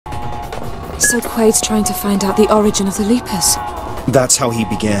So Quaid's trying to find out the origin of the Leapers. That's how he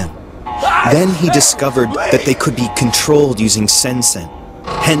began. Then he discovered that they could be controlled using Sensen,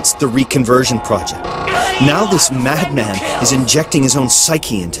 hence the Reconversion Project. Now this madman is injecting his own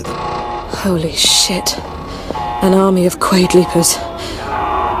psyche into them. Holy shit. An army of Quaid Leapers.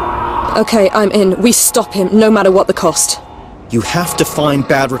 Okay, I'm in. We stop him, no matter what the cost. You have to find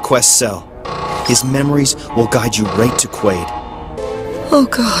Bad Request Cell. His memories will guide you right to Quaid. Oh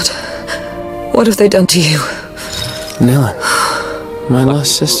God. What have they done to you? Nilin. My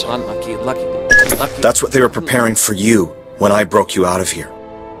lost sister. Unlucky, lucky. That's what they were preparing for you when I broke you out of here.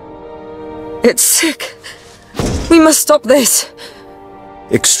 It's sick. We must stop this.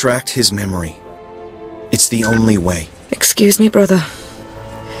 Extract his memory. It's the only way. Excuse me, brother.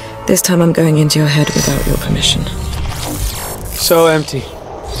 This time I'm going into your head without your permission. So empty.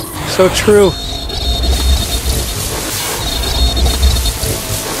 So true.